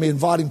 I'm going to be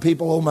inviting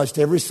people almost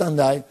every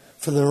Sunday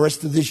for the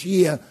rest of this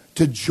year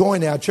to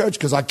join our church,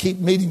 because I keep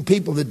meeting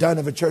people that don't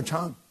have a church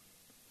home.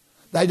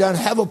 They don't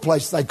have a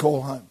place they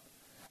call home.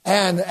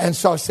 And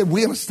so I said,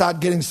 we're going to start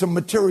getting some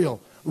material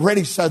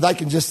ready so they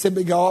can just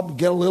simply go up and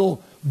get a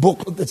little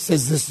booklet that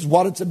says this is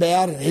what it's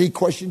about, and any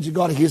questions you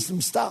got, here's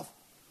some stuff.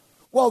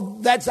 Well,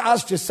 that's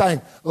us just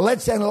saying,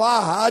 let's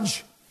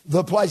enlarge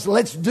the place.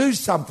 Let's do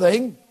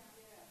something.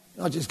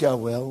 Not just go,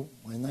 well,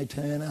 when they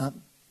turn up,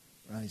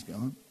 praise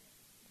God.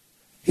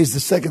 Here's the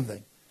second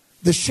thing.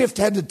 The shift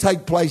had to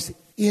take place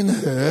in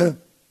her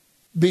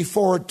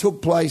before it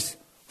took place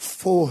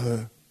for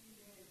her.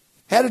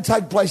 Had to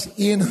take place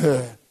in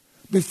her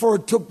before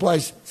it took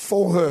place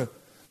for her.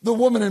 The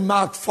woman in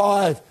Mark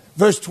 5,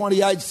 verse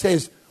 28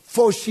 says,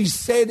 for she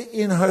said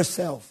in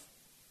herself,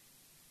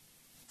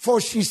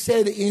 before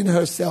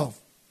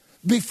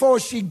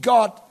she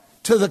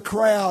got to the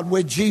crowd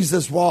where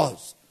Jesus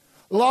was.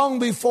 Long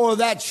before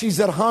that, she's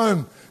at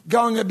home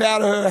going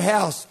about her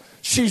house.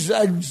 She's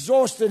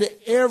exhausted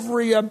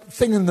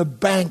everything in the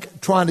bank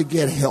trying to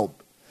get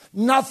help.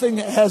 Nothing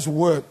has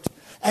worked.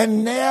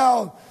 And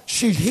now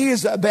she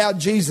hears about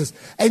Jesus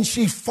and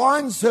she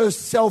finds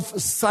herself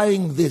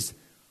saying this,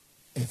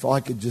 if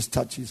I could just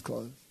touch his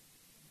clothes,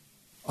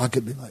 I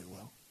could be made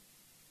well.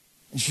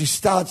 And she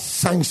starts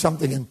saying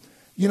something, and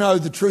you know,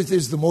 the truth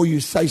is the more you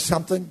say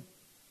something,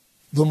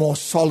 the more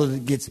solid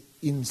it gets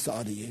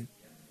inside of you.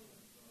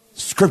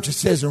 Scripture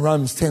says in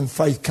Romans 10,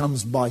 faith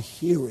comes by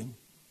hearing.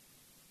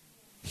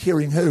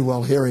 Hearing who?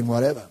 Well, hearing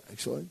whatever,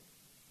 actually.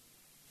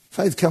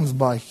 Faith comes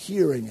by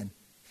hearing, and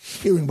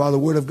hearing by the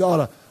word of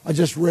God. I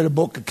just read a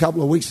book a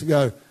couple of weeks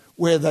ago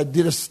where they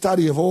did a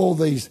study of all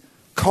these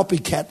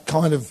copycat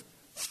kind of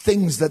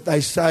things that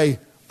they say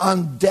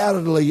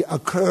undoubtedly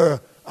occur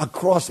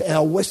across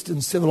our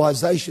Western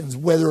civilizations,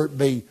 whether it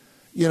be,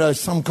 you know,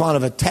 some kind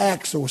of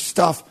attacks or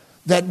stuff,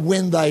 that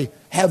when they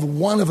have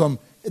one of them,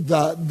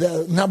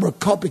 the number of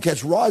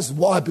copycats rises.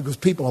 Why? Because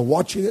people are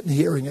watching it and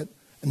hearing it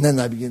And then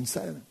they begin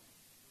saying it.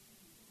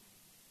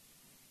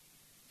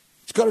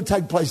 It's got to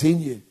take place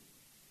in you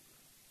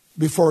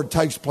before it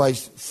takes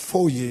place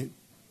for you.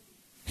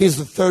 Here's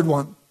the third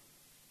one.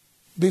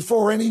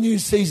 Before any new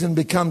season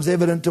becomes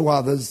evident to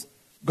others,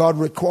 God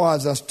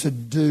requires us to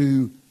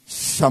do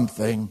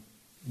something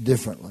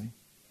differently.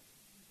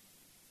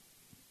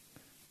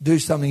 Do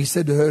something. He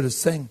said to her to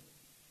sing.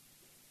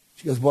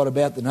 She goes, what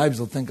about? The neighbours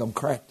will think I'm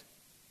cracked.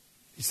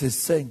 He says,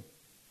 sing.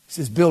 He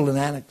says, build an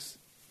annex.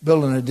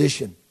 Build an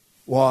addition.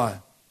 Why?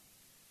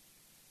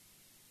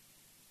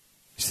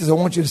 He says, I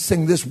want you to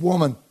sing. This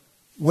woman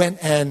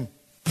went and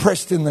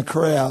pressed in the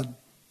crowd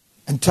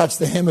and touched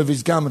the hem of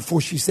his garment.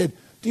 For she said,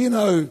 do you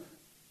know,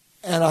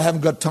 and I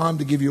haven't got time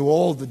to give you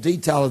all the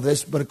detail of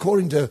this, but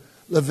according to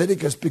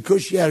Leviticus,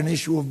 because she had an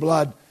issue of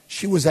blood,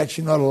 she was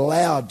actually not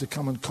allowed to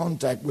come in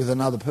contact with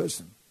another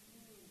person.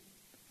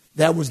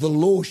 That was the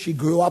law she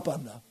grew up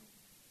under.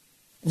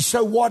 And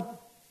so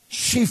what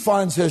she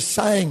finds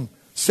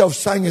herself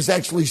saying is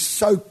actually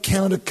so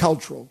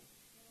countercultural.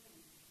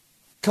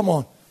 Come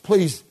on,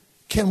 please,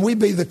 can we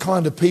be the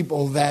kind of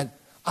people that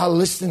are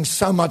listening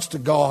so much to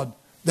God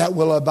that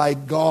will obey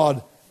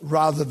God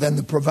rather than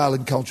the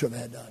prevailing culture of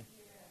our day?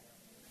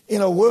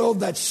 In a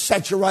world that's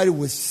saturated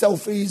with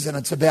selfies and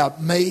it's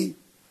about me,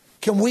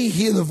 can we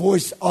hear the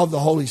voice of the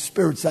Holy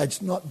Spirit say it's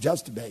not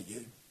just about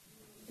you,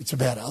 it's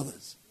about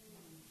others,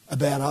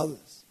 about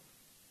others.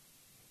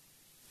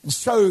 And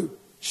so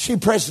she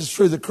presses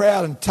through the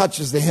crowd and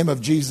touches the hem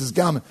of Jesus'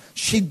 garment.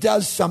 She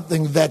does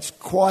something that's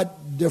quite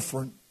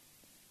different.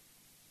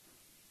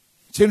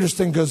 It's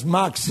interesting because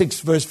Mark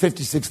 6 verse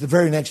 56, the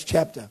very next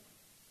chapter,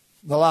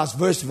 the last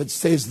verse of it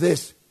says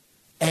this,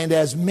 and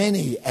as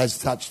many as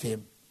touched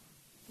him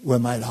were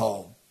made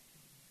whole.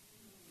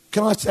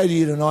 Can I say to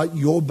you tonight,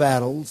 your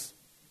battles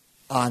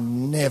are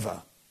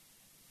never,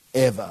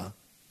 ever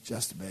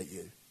just about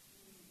you.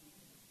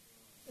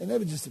 They're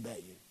never just about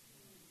you.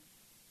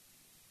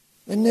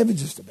 They're never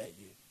just about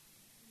you.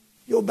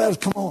 Your battles,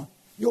 come on,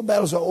 your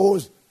battles are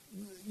always,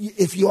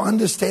 if you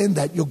understand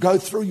that, you'll go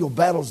through your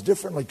battles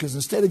differently, because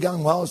instead of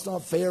going, well, it's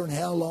not fair and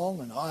how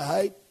long and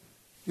I hate,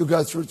 you'll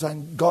go through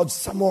saying, God,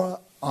 somewhere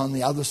on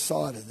the other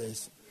side of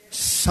this,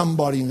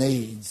 somebody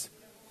needs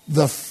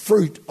the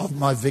fruit of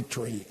my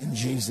victory in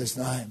Jesus'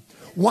 name.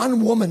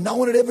 One woman, no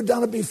one had ever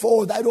done it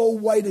before. They'd all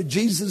waited.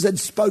 Jesus had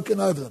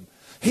spoken over them.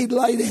 He'd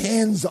laid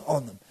hands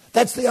on them.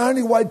 That's the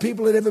only way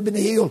people had ever been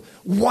healed.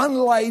 One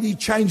lady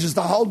changes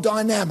the whole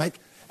dynamic,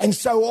 and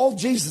so all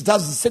Jesus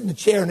does is sit in a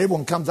chair and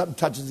everyone comes up and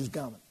touches his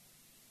garment.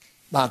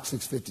 Mark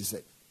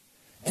 6:56.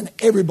 And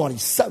everybody,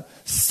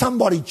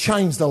 somebody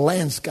changed the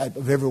landscape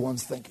of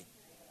everyone's thinking.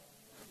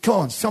 Come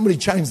on, somebody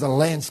changed the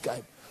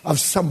landscape of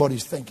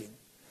somebody's thinking.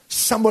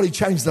 Somebody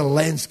changed the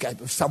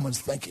landscape of someone's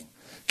thinking.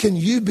 Can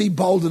you be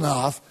bold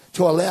enough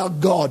to allow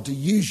God to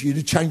use you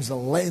to change the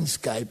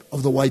landscape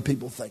of the way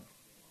people think?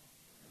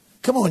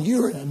 Come on,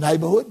 you're in a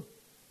neighbourhood.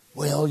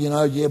 Well,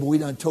 yeah, but we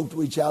don't talk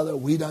to each other.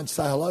 We don't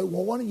say hello.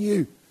 Well, why don't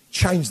you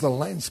change the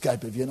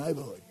landscape of your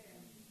neighbourhood?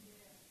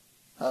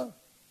 Huh?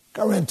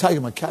 Go around and take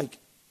them a cake.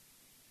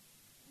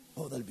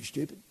 Oh, that'd be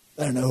stupid.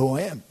 They don't know who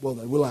I am. Well,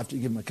 they will after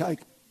you give them a cake.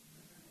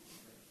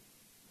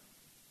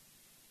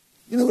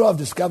 You know what I've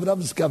discovered? I've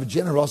discovered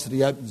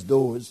generosity opens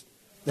doors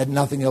that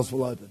nothing else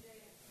will open.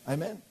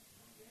 Amen?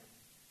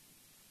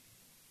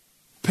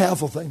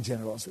 Powerful thing,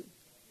 generosity.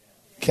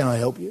 Can I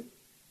help you?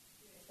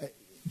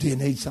 Do you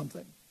need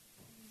something?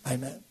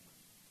 Amen?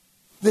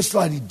 This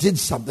lady did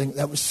something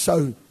that was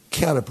so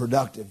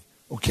counterproductive,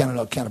 or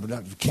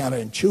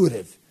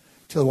counterintuitive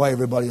to the way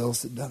everybody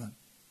else had done it.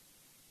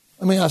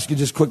 Let me ask you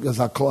just quickly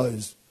as I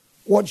close.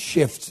 What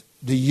shift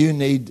do you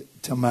need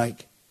to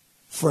make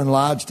for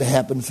Enlarge to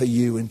happen for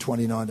you in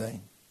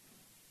 2019?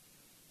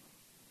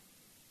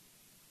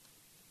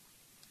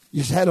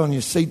 You had on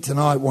your seat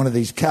tonight one of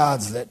these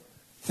cards that,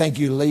 thank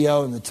you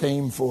Leo and the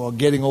team for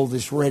getting all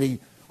this ready.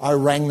 I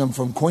rang them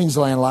from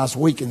Queensland last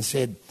week and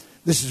said,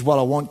 this is what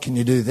I want, can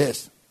you do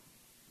this?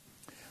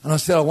 And I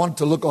said, I want it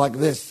to look like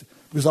this,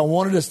 because I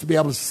wanted us to be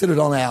able to sit it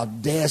on our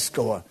desk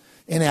or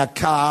in our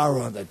car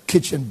or on the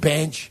kitchen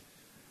bench.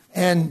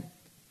 And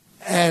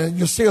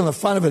you'll see on the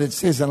front of it, it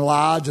says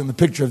Enlarge and the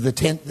picture of the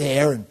tent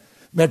there and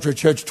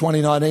metrochurch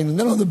 2019. And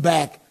then on the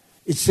back,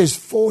 it says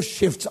 4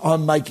 shifts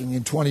I'm making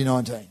in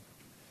 2019.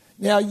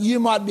 Now,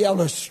 you might be able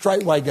to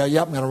straightway go,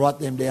 yep, I'm going to write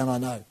them down, I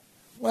know.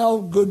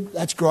 Well, good,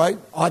 that's great.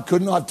 I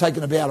couldn't. I've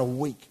taken about a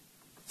week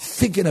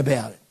thinking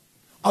about it.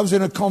 I was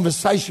in a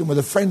conversation with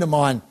a friend of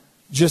mine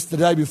just the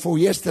day before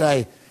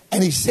yesterday,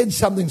 and he said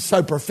something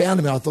so profound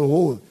to me, I thought,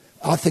 oh,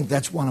 I think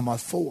that's one of my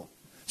 4.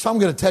 So I'm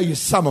going to tell you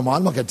some of mine.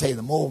 I'm not going to tell you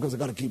them all because I've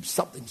got to keep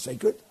something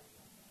secret.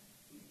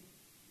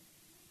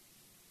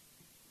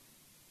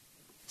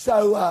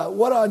 So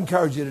what I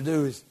encourage you to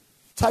do is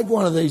take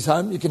one of these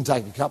home. You can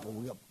take a couple.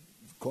 We've got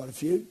quite a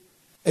few.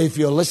 If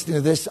you're listening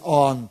to this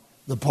on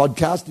the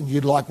podcast and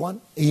you'd like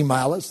one,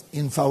 email us,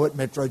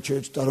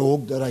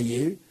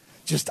 info@metrochurch.org.au.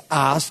 Just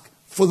ask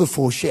for the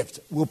 4 shift.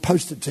 We'll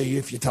post it to you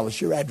if you tell us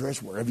your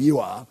address, wherever you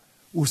are.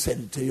 We'll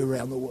send it to you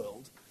around the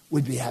world.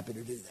 We'd be happy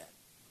to do that.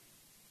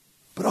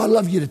 But I'd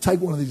love you to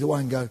take one of these away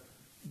and go,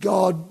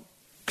 God,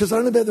 because I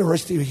don't know about the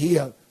rest of you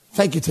here.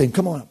 Thank you, team.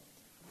 Come on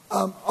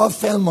up. I've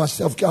found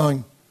myself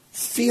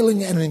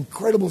feeling an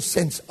incredible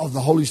sense of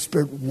the Holy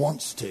Spirit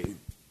wants to.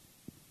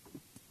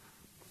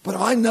 But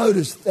I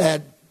noticed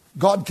that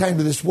God came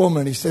to this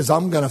woman and he says,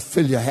 I'm going to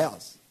fill your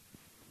house.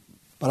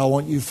 But I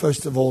want you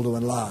first of all to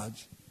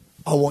enlarge.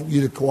 I want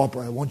you to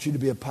cooperate. I want you to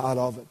be a part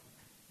of it.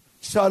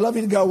 So I'd love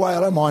you to go away. I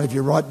don't mind if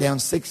you write down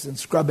 6 and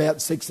scrub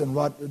out 6 and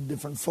write a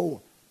different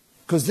 4.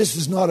 Because this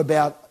is not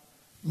about,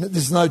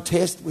 there's no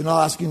test. We're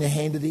not asking you to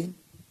hand it in.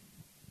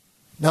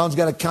 No one's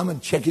going to come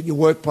and check at your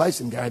workplace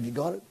and go, have you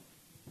got it?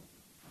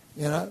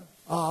 You know,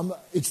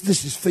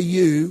 this is for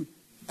you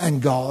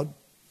and God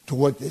to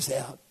work this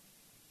out.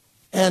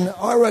 And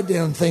I wrote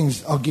down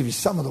things, I'll give you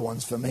some of the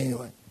ones for me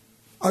anyway.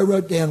 I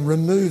wrote down,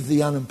 remove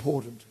the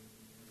unimportant,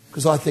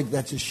 because I think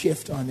that's a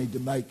shift I need to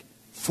make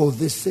for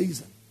this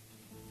season.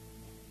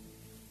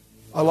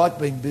 I like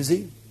being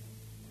busy.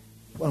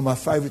 One of my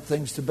favourite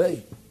things to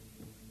be.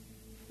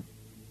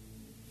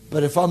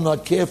 But if I'm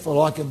not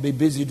careful, I can be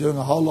busy doing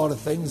a whole lot of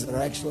things that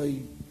are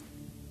actually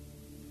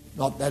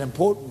not that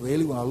important,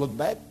 really, when I look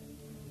back.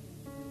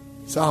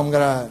 So I'm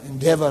going to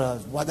endeavour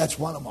to, well, that's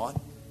one of mine.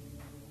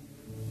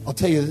 I'll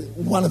tell you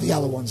one of the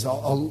other ones.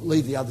 I'll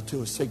leave the other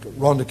 2 a secret.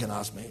 Rhonda can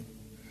ask me.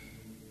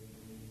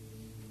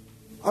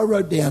 I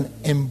wrote down,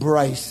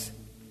 embrace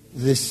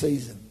this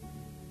season.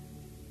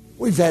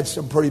 We've had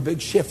some pretty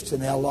big shifts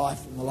in our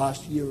life in the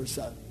last year or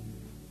so.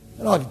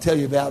 And I can tell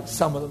you about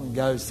some of them and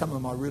go, some of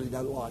them I really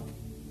don't like.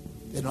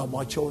 They're not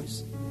my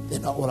choice. They're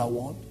not what I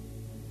want.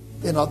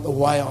 They're not the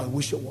way I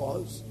wish it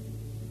was.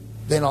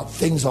 They're not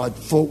things I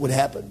thought would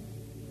happen.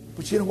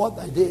 But you know what?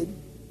 They did.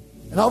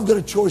 And I've got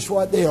a choice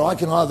right there. I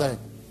can either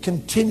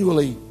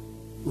continually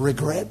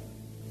regret,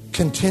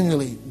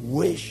 continually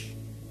wish.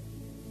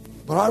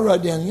 But I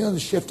wrote down, the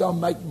shift I'm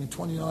making in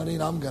 2019,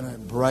 I'm going to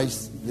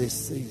embrace this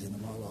season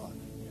of my life.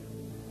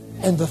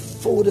 And the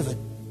thought of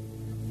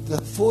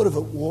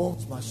it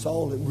warms my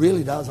soul. It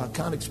really does. I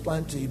can't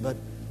explain it to you, but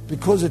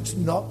because it's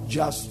not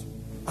just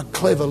a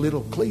clever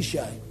little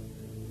cliche,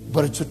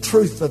 but it's a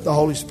truth that the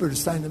Holy Spirit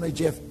is saying to me,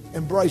 Geoff,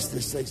 embrace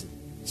this season.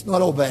 It's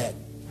not all bad.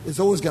 There's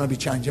always going to be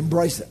change.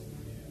 Embrace it.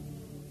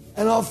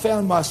 And I've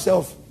found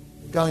myself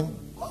going,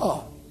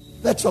 oh,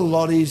 that's a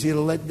lot easier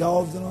to let go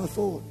of than I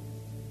thought.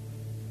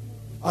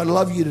 I'd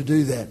love you to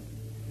do that.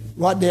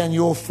 Write down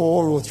your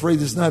 4 or 3.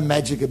 There's no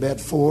magic about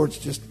 4. It's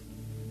just,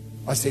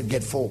 I said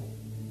get 4.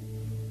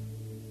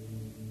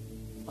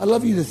 I'd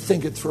love you to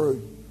think it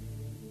through.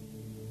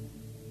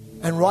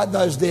 And write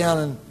those down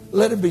and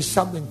let it be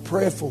something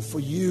prayerful for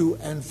you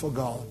and for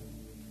God.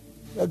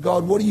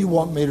 God, what do you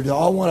want me to do?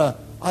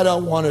 I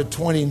don't want a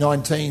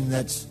 2019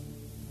 that's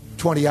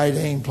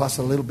 2018 plus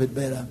a little bit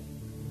better.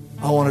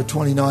 I want a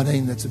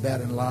 2019 that's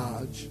about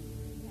enlarge,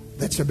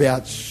 that's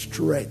about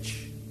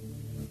stretch.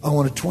 I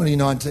want a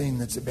 2019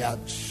 that's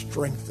about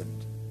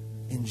strengthened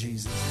in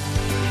Jesus.